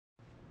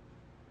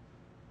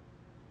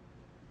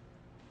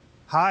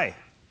Hi,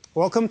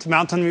 welcome to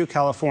Mountain View,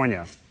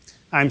 California.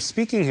 I'm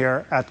speaking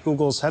here at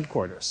Google's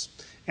headquarters,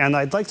 and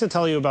I'd like to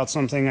tell you about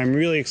something I'm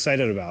really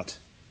excited about.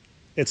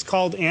 It's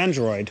called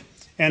Android,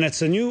 and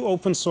it's a new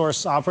open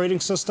source operating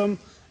system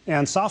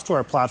and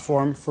software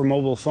platform for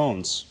mobile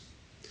phones.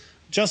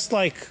 Just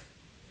like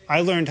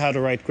I learned how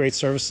to write great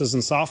services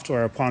and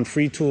software upon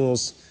free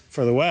tools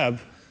for the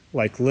web,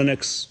 like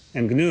Linux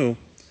and GNU,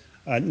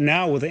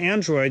 now with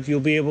Android,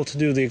 you'll be able to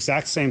do the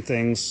exact same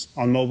things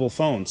on mobile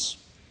phones.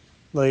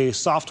 The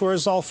software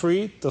is all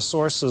free, the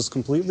source is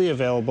completely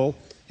available,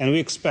 and we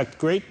expect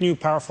great new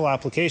powerful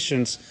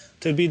applications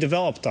to be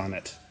developed on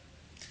it.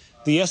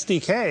 The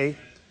SDK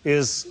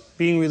is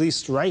being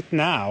released right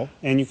now,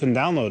 and you can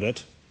download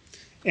it.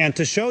 And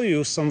to show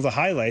you some of the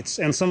highlights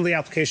and some of the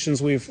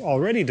applications we've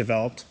already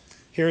developed,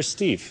 here's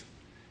Steve.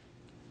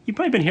 You've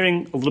probably been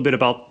hearing a little bit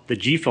about the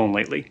G Phone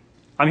lately.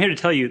 I'm here to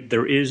tell you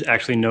there is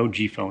actually no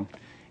G Phone.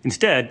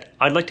 Instead,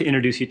 I'd like to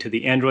introduce you to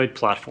the Android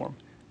platform.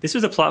 This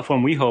is a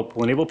platform we hope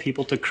will enable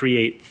people to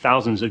create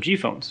thousands of G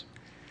Phones.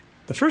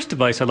 The first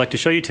device I'd like to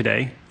show you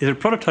today is a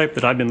prototype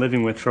that I've been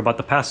living with for about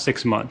the past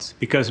 6 months,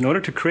 because in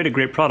order to create a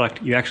great product,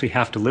 you actually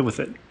have to live with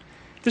it.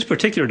 This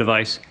particular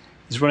device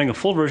is running a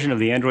full version of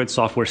the Android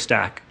software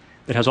stack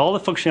that has all the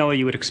functionality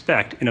you would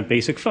expect in a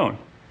basic phone.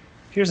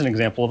 Here's an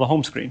example of a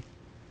home screen.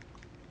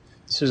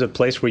 This is a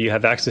place where you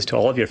have access to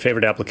all of your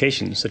favorite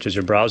applications, such as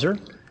your browser,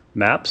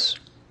 maps,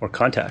 or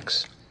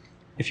contacts.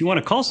 If you want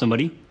to call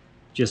somebody,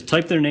 just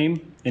type their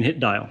name and hit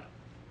dial.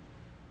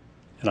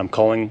 And I'm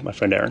calling my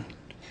friend Aaron.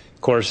 Of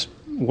course,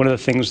 one of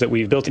the things that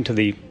we've built into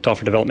the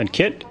software development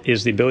kit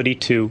is the ability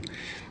to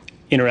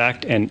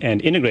interact and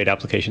integrate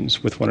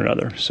applications with one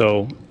another.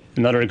 So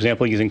another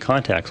example using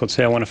contacts. Let's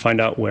say I want to find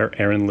out where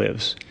Erin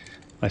lives.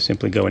 I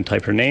simply go and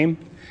type her name,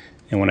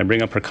 and when I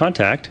bring up her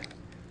contact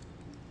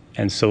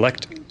and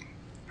select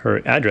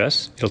her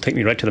address, it'll take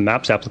me right to the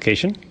Maps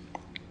application,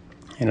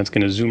 and it's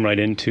going to zoom right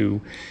in to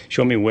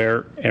show me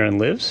where Erin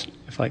lives.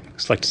 If I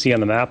select see on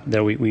the map,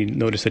 there we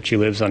notice that she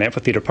lives on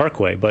Amphitheater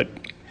Parkway, but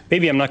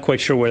maybe I'm not quite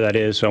sure where that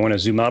is, so I want to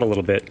zoom out a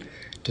little bit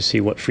to see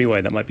what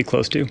freeway that might be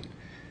close to.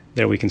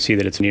 There we can see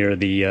that it's near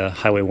the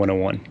Highway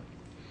 101.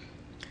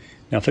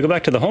 Now, if I go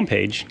back to the home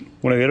page,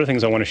 one of the other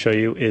things I want to show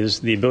you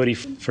is the ability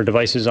for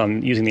devices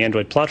on using the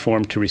Android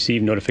platform to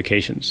receive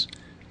notifications.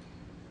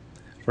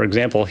 For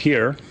example,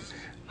 here,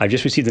 I've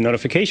just received a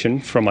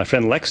notification from my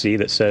friend Lexi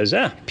that says,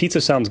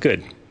 pizza sounds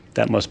good.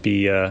 That must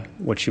be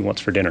what she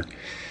wants for dinner.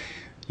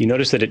 You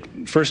notice that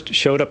it first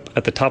showed up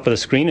at the top of the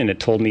screen, and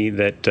it told me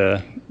that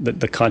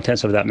the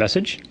contents of that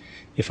message.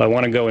 If I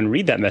want to go and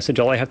read that message,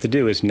 all I have to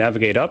do is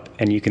navigate up,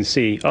 and you can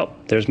see,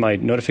 there's my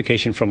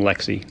notification from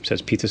Lexi. It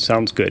says, pizza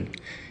sounds good.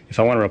 If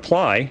I want to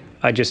reply,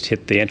 I just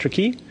hit the Enter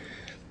key,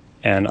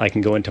 and I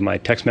can go into my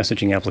text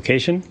messaging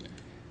application,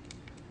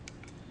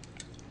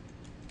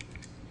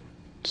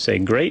 say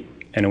great,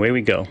 and away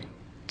we go.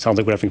 It sounds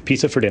like we're having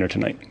pizza for dinner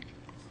tonight.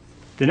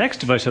 The next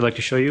device I'd like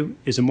to show you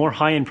is a more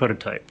high-end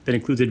prototype that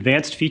includes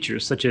advanced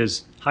features such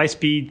as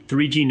high-speed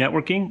 3G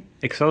networking,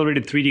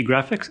 accelerated 3D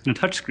graphics, and a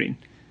touchscreen.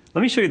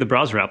 Let me show you the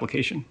browser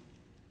application.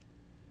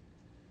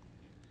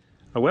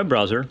 Our web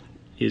browser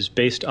is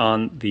based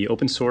on the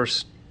open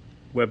source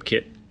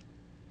WebKit,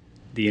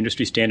 the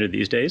industry standard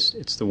these days.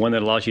 It's the one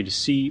that allows you to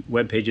see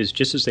web pages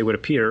just as they would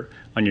appear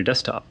on your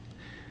desktop.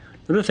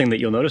 Another thing that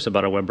you'll notice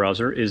about our web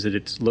browser is that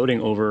it's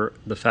loading over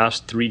the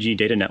fast 3G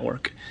data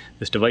network.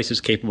 This device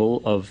is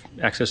capable of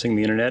accessing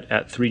the internet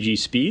at 3G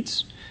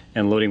speeds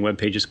and loading web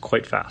pages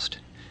quite fast.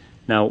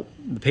 Now,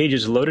 the page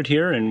is loaded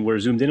here, and we're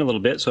zoomed in a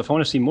little bit, so if I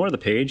want to see more of the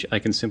page, I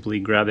can simply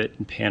grab it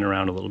and pan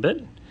around a little bit.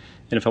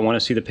 And if I want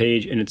to see the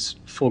page in its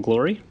full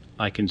glory,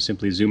 I can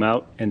simply zoom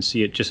out and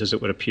see it just as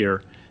it would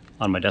appear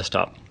on my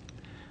desktop.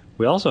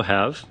 We also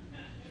have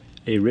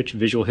a rich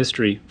visual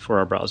history for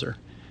our browser.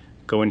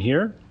 Go in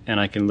here, and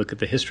I can look at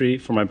the history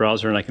for my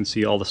browser, and I can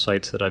see all the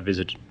sites that I've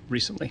visited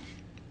recently.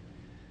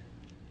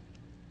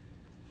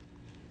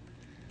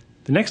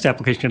 The next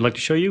application I'd like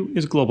to show you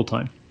is Global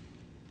Time.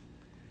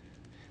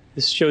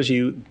 This shows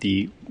you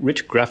the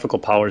rich graphical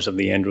powers of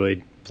the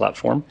Android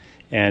platform,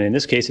 and in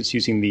this case it's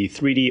using the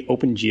 3D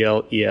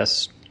OpenGL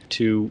ES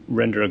to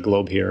render a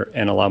globe here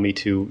and allow me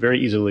to very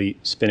easily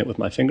spin it with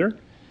my finger.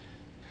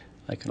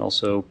 I can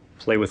also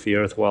play with the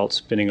Earth while it's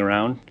spinning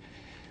around.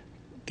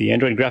 The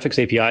Android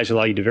graphics APIs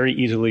allow you to very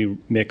easily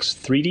mix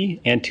 3D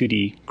and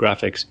 2D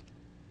graphics.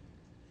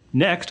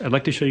 Next, I'd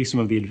like to show you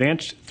some of the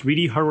advanced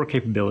 3D hardware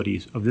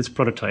capabilities of this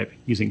prototype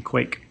using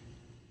Quake.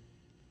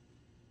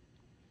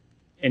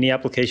 Any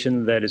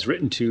application that is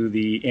written to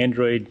the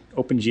Android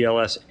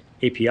OpenGL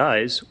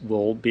APIs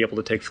will be able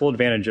to take full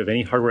advantage of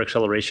any hardware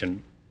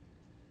acceleration.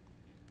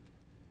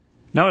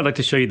 Now I'd like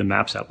to show you the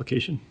Maps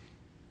application.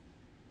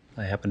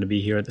 I happen to be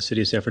here at the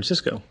city of San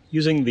Francisco.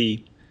 Using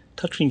the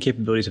touchscreen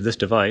capabilities of this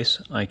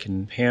device, I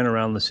can pan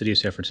around the city of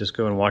San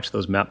Francisco and watch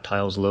those map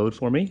tiles load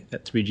for me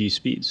at 3G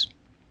speeds.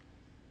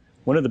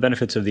 One of the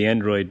benefits of the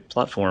Android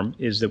platform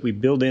is that we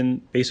build in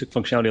basic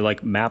functionality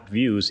like map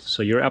views,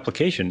 so your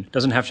application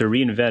doesn't have to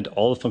reinvent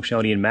all the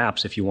functionality in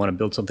Maps if you want to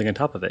build something on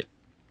top of it.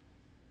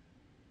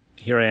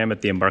 here I am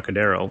at the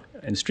Embarcadero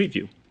in Street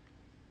View,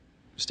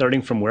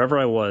 starting from wherever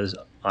I was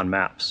on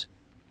Maps.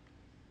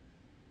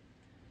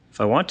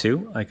 If I want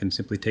to, I can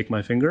simply take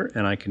my finger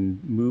and I can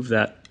move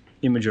that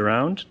image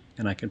around,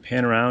 and I can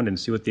pan around and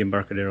see what the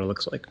Embarcadero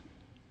looks like.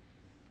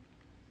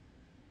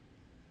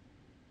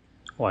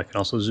 Oh, I can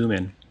also zoom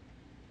in.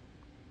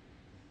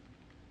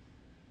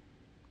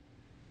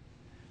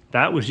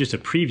 That was just a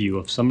preview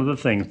of some of the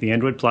things the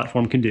Android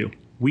platform can do.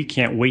 We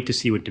can't wait to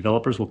see what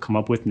developers will come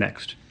up with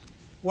next.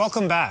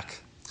 Welcome back.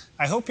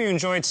 I hope you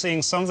enjoyed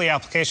seeing some of the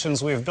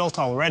applications we've built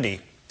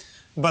already.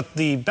 But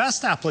the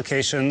best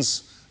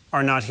applications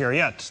are not here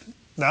yet.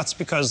 That's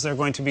because they're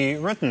going to be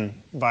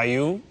written by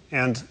you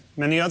and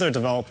many other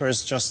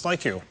developers just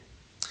like you.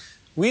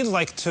 We'd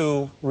like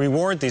to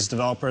reward these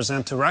developers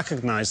and to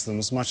recognize them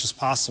as much as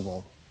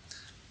possible.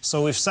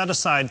 So we've set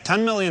aside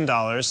 $10 million,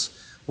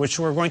 which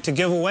we're going to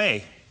give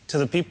away to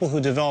the people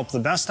who develop the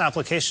best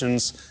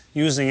applications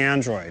using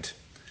Android.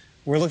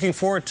 We're looking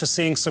forward to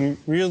seeing some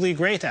really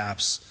great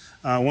apps,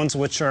 ones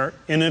which are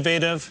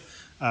innovative,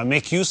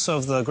 make use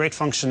of the great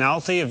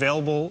functionality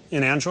available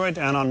in Android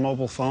and on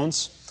mobile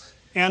phones,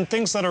 and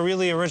things that are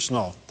really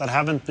original, that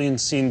haven't been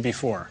seen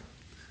before.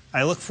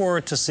 I look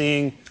forward to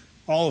seeing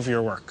all of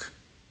your work.